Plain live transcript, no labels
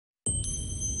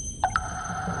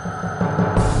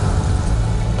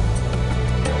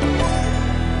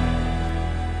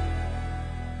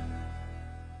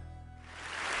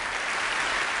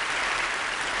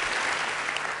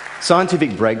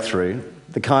Scientific breakthrough,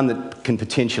 the kind that can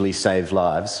potentially save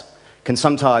lives, can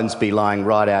sometimes be lying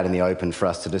right out in the open for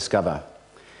us to discover.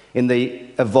 In the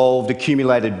evolved,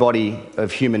 accumulated body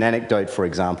of human anecdote, for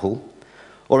example,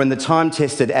 or in the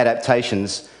time-tested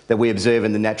adaptations that we observe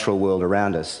in the natural world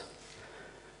around us.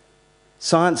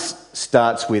 Science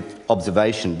starts with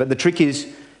observation, but the trick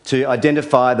is to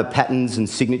identify the patterns and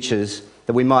signatures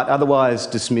that we might otherwise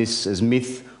dismiss as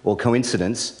myth or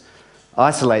coincidence,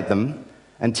 isolate them,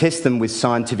 and test them with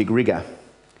scientific rigour.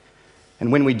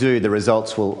 And when we do, the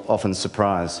results will often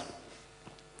surprise.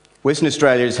 Western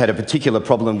Australia has had a particular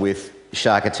problem with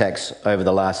shark attacks over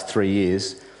the last 3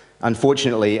 years,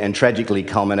 unfortunately and tragically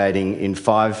culminating in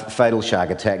 5 fatal shark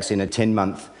attacks in a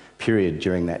 10-month period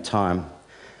during that time.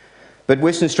 But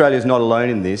Western Australia is not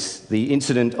alone in this. The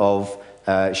incident of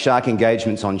shark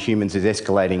engagements on humans is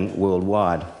escalating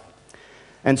worldwide.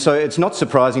 And so it's not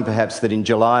surprising perhaps that in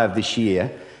July of this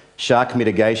year, Shark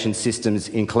Mitigation Systems,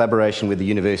 in collaboration with the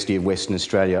University of Western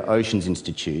Australia Oceans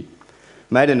Institute,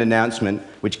 made an announcement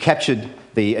which captured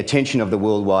the attention of the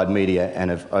worldwide media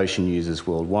and of ocean users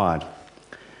worldwide.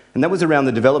 And that was around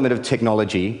the development of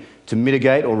technology to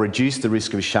mitigate or reduce the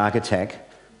risk of a shark attack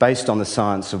based on the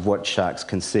science of what sharks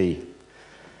can see.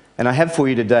 And I have for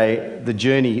you today the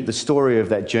journey, the story of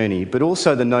that journey, but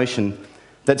also the notion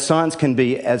that science can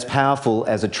be as powerful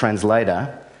as a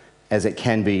translator as it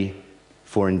can be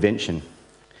for invention.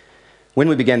 When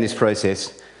we began this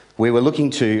process, we were looking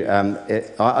to,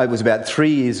 it was about 3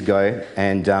 years ago,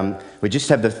 and we just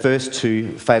had the first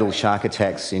 2 fatal shark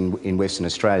attacks in Western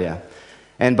Australia.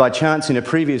 And by chance, in a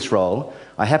previous role,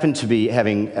 I happened to be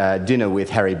having dinner with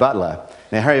Harry Butler.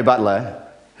 Now, Harry Butler,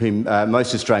 whom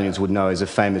most Australians would know as a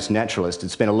famous naturalist,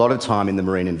 had spent a lot of time in the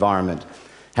marine environment.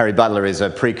 Harry Butler is a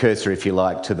precursor, if you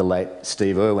like, to the late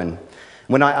Steve Irwin.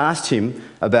 When I asked him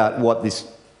about what this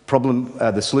problem,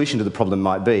 the solution to the problem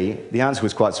might be, the answer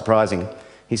was quite surprising.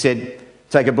 He said,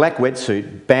 take a black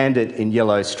wetsuit, band it in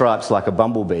yellow stripes like a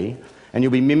bumblebee, and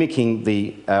you'll be mimicking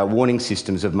the warning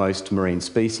systems of most marine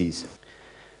species.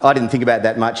 I didn't think about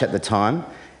that much at the time,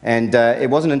 and it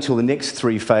wasn't until the next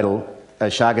 3 fatal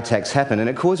shark attacks happened, and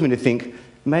it caused me to think,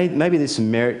 maybe there's some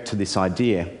merit to this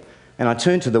idea. And I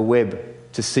turned to the web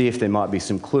to see if there might be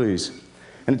some clues.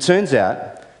 And it turns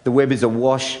out the web is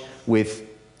awash with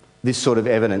this sort of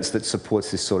evidence that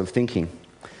supports this sort of thinking.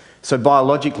 So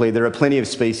biologically, there are plenty of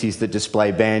species that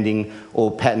display banding or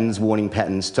patterns, warning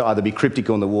patterns, to either be cryptic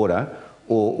on the water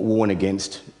or warn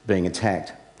against being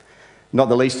attacked. Not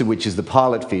the least of which is the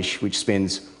pilot fish, which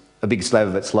spends a big slab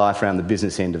of its life around the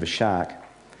business end of a shark.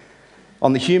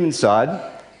 On the human side,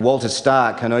 Walter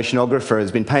Stark, an oceanographer,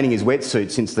 has been painting his wetsuit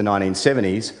since the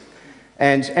 1970s,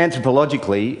 and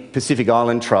anthropologically, Pacific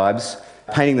Island tribes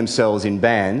painting themselves in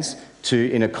bands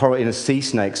in a sea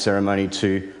snake ceremony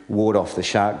to ward off the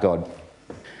shark god.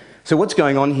 So what's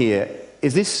going on here?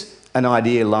 Is this an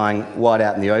idea lying wide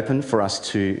out in the open for us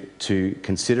to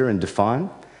consider and define?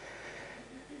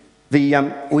 We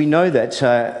know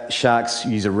that sharks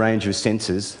use a range of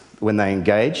sensors when they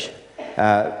engage,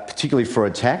 particularly for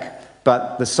attack,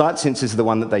 but the sight sensors are the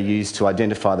one that they use to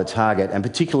identify the target, and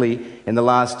particularly in the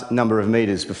last number of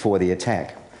metres before the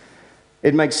attack.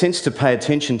 It makes sense to pay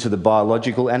attention to the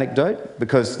biological anecdote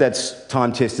because that's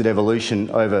time-tested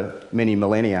evolution over many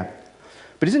millennia.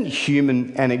 But isn't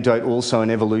human anecdote also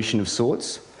an evolution of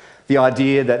sorts? The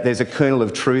idea that there's a kernel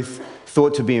of truth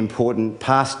thought to be important,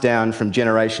 passed down from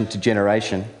generation to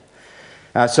generation,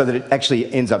 so that it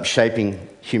actually ends up shaping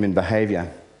human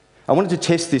behaviour. I wanted to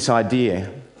test this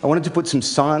idea. I wanted to put some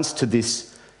science to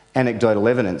this anecdotal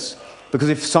evidence, because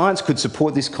if science could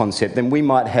support this concept, then we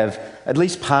might have at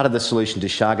least part of the solution to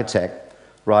shark attack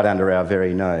right under our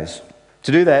very nose.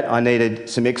 To do that, I needed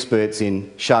some experts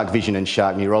in shark vision and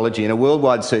shark neurology, and a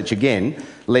worldwide search again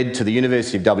led to the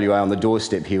University of WA on the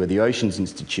doorstep here with the Oceans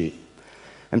Institute.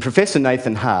 And Professor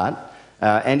Nathan Hart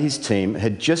and his team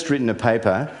had just written a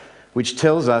paper which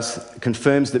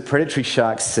confirms that predatory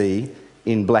sharks see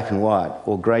in black and white,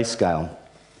 or grayscale.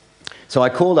 So I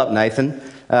called up Nathan,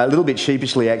 a little bit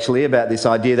sheepishly actually, about this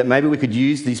idea that maybe we could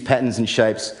use these patterns and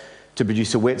shapes to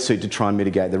produce a wetsuit to try and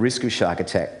mitigate the risk of shark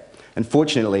attack. And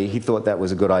fortunately, he thought that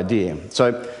was a good idea.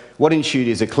 So what ensued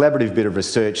is a collaborative bit of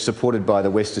research supported by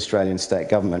the West Australian State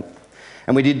Government.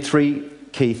 And we did 3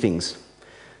 key things.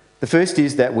 The first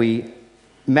is that we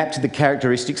mapped the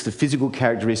characteristics, the physical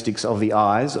characteristics of the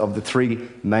eyes of the 3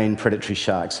 main predatory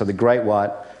sharks, so the great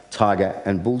white, tiger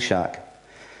and bull shark.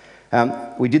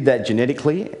 We did that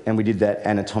genetically and we did that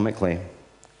anatomically.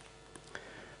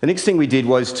 The next thing we did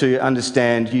was to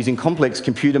understand, using complex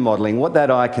computer modelling, what that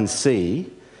eye can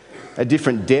see at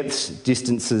different depths,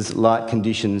 distances, light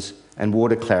conditions and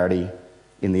water clarity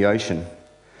in the ocean.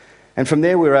 And from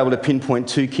there we were able to pinpoint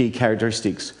two key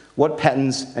characteristics: what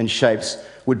patterns and shapes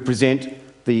would present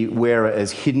the wearer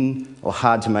as hidden or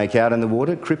hard to make out in the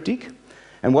water, cryptic,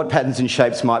 and what patterns and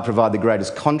shapes might provide the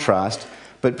greatest contrast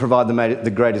but provide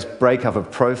the greatest breakup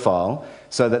of profile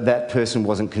so that that person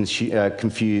wasn't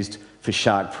confused for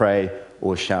shark prey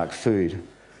or shark food.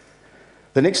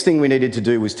 The next thing we needed to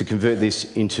do was to convert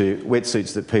this into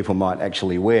wetsuits that people might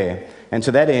actually wear. And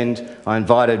to that end, I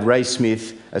invited Ray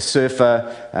Smith, a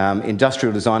surfer,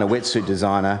 industrial designer, wetsuit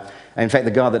designer, and in fact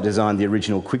the guy that designed the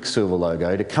original Quicksilver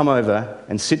logo, to come over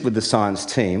and sit with the science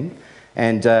team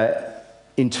and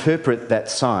interpret that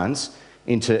science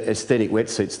into aesthetic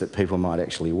wetsuits that people might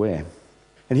actually wear.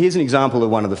 And here's an example of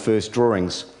one of the first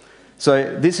drawings.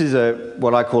 So this is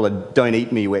what I call a don't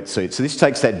eat me wetsuit. So this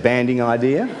takes that banding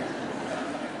idea.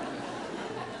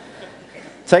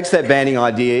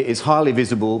 Is highly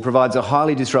visible, provides a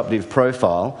highly disruptive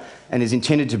profile, and is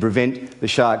intended to prevent the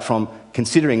shark from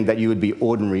considering that you would be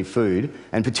ordinary food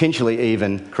and potentially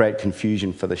even create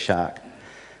confusion for the shark.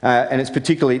 And it's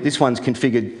particularly, this one's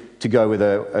configured to go with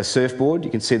a surfboard.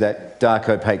 You can see that dark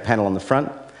opaque panel on the front,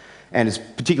 and it's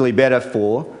particularly better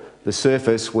for the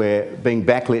surface where being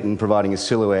backlit and providing a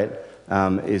silhouette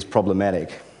is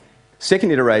problematic.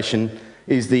 Second iteration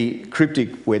is the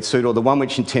cryptic wetsuit, or the one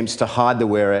which attempts to hide the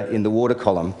wearer in the water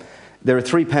column. There are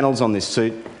 3 panels on this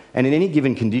suit, and in any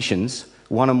given conditions,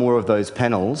 one or more of those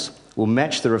panels will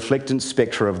match the reflectance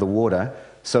spectra of the water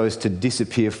so as to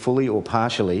disappear fully or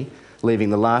partially,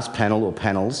 leaving the last panel or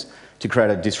panels to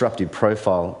create a disruptive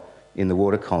profile in the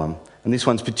water column. And this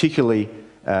one's particularly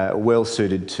well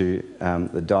suited to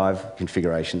the dive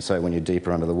configuration, so when you're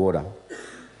deeper under the water.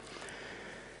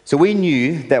 So we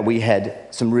knew that we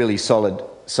had some really solid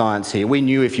science here. We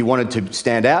knew if you wanted to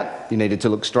stand out, you needed to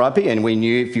look stripy, and we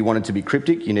knew if you wanted to be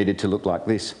cryptic, you needed to look like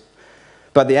this.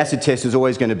 But the acid test is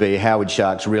always going to be how would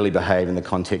sharks really behave in the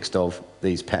context of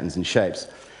these patterns and shapes.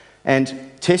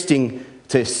 And testing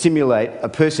to simulate a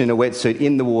person in a wetsuit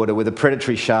in the water with a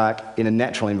predatory shark in a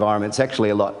natural environment is actually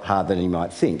a lot harder than you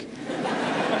might think.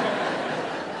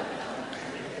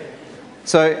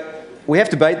 So we have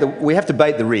to bait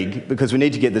the rig because we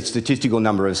need to get the statistical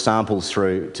number of samples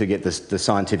through to get the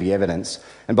scientific evidence.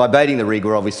 And by baiting the rig,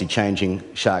 we're obviously changing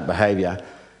shark behaviour.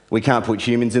 We can't put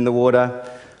humans in the water.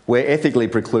 We're ethically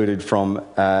precluded from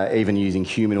even using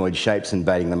humanoid shapes and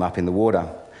baiting them up in the water.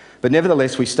 But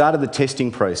nevertheless, we started the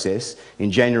testing process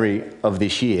in January of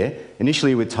this year,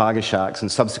 initially with tiger sharks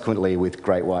and subsequently with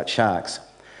great white sharks.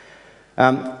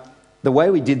 The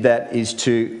way we did that is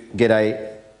to get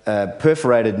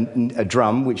perforated a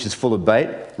drum which is full of bait,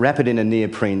 wrap it in a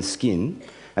neoprene skin,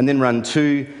 and then run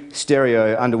 2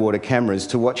 stereo underwater cameras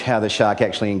to watch how the shark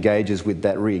actually engages with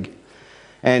that rig.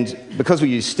 And because we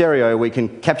use stereo, we can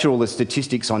capture all the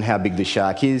statistics on how big the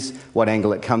shark is, what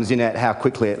angle it comes in at, how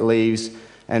quickly it leaves,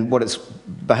 and what its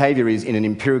behaviour is in an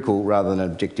empirical rather than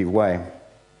an objective way.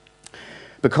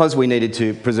 Because we needed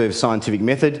to preserve scientific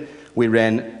method, we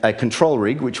ran a control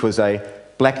rig, which was a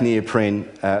black neoprene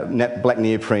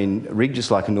rig,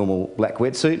 just like a normal black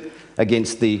wetsuit,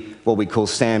 against what we call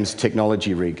SAM's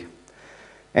technology rig.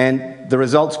 And the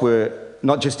results were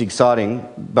not just exciting,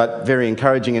 but very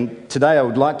encouraging. And today I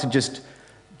would like to just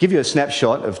give you a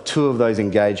snapshot of 2 of those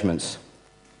engagements.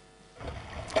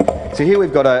 So here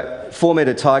we've got a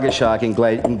 4-metre tiger shark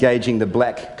engaging the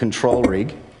black control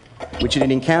rig, which it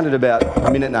had encountered about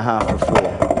a minute and a half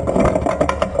before.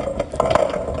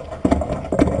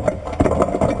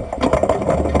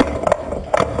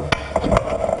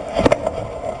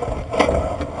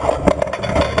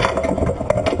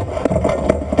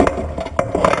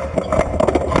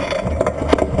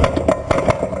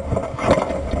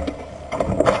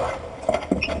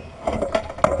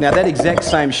 Now that exact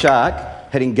same shark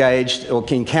had engaged or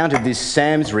encountered this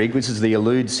SAM's rig, which is the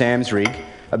Elude SAM's rig,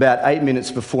 about 8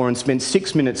 minutes before and spent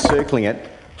 6 minutes circling it,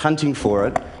 hunting for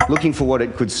it, looking for what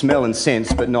it could smell and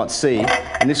sense but not see,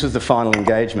 and this was the final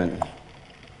engagement.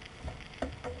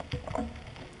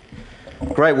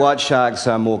 Great white sharks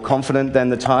are more confident than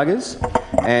the tigers,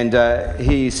 and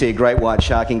here you see a great white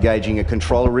shark engaging a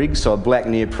control rig, so a black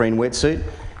neoprene wetsuit,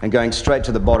 and going straight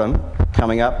to the bottom,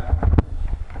 coming up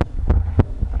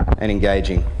and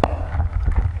engaging.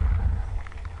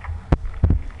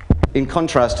 In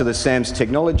contrast to the SAM's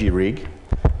technology rig,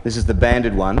 this is the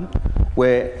banded one,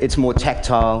 where it's more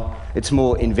tactile, it's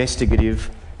more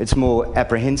investigative, it's more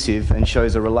apprehensive and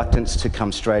shows a reluctance to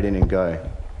come straight in and go.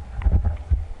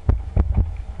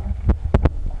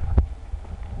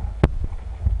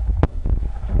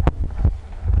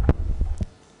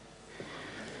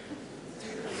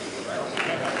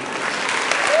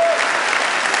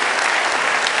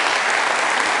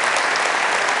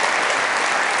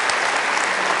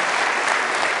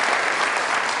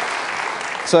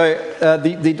 So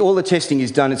all the testing is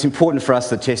done. It's important for us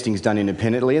that testing is done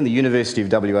independently, and the University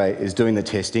of WA is doing the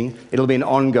testing. It'll be an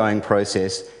ongoing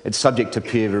process. It's subject to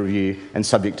peer review and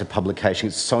subject to publication.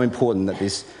 It's so important that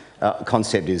this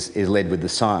concept is led with the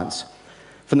science.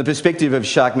 From the perspective of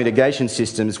shark mitigation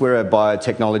systems, we're a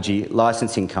biotechnology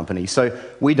licensing company, so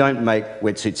we don't make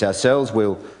wetsuits ourselves.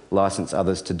 We'll license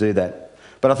others to do that.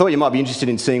 But I thought you might be interested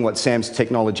in seeing what Sam's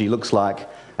technology looks like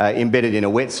embedded in a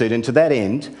wetsuit, and to that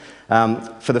end,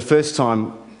 for the first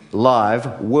time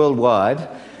live, worldwide,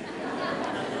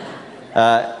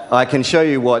 I can show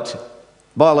you what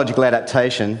biological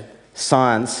adaptation,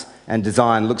 science and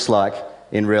design looks like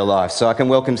in real life. So I can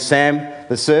welcome Sam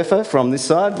the surfer from this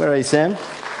side. Where are you, Sam?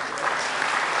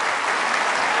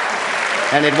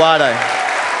 And Eduardo.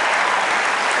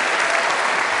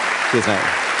 Cheers, mate.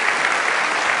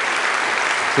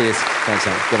 Cheers. Thanks,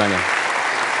 mate. Good on you.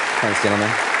 Thanks, gentlemen.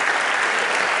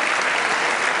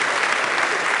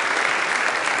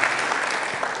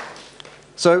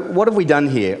 So what have we done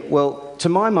here? Well, to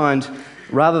my mind,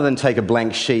 rather than take a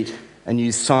blank sheet and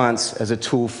use science as a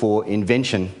tool for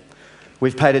invention,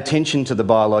 we've paid attention to the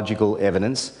biological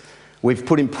evidence, we've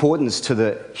put importance to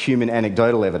the human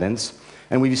anecdotal evidence,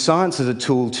 and we've used science as a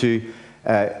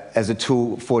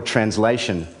tool for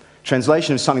translation.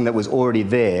 Translation of something that was already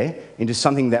there into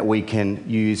something that we can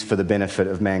use for the benefit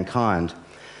of mankind.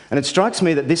 And it strikes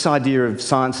me that this idea of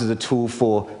science as a tool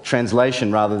for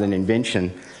translation rather than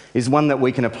invention is one that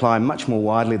we can apply much more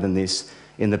widely than this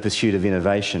in the pursuit of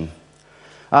innovation.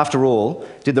 After all,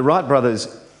 did the Wright brothers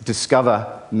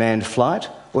discover manned flight,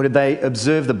 or did they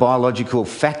observe the biological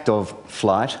fact of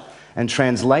flight and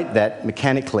translate that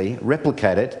mechanically,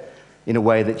 replicate it in a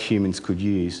way that humans could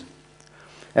use?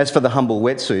 As for the humble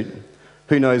wetsuit,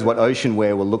 who knows what ocean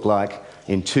wear will look like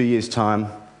in 2 years' time,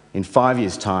 in 5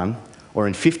 years' time, or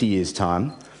in 50 years'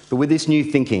 time, but with this new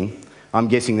thinking, I'm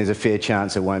guessing there's a fair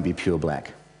chance it won't be pure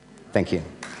black. Thank you.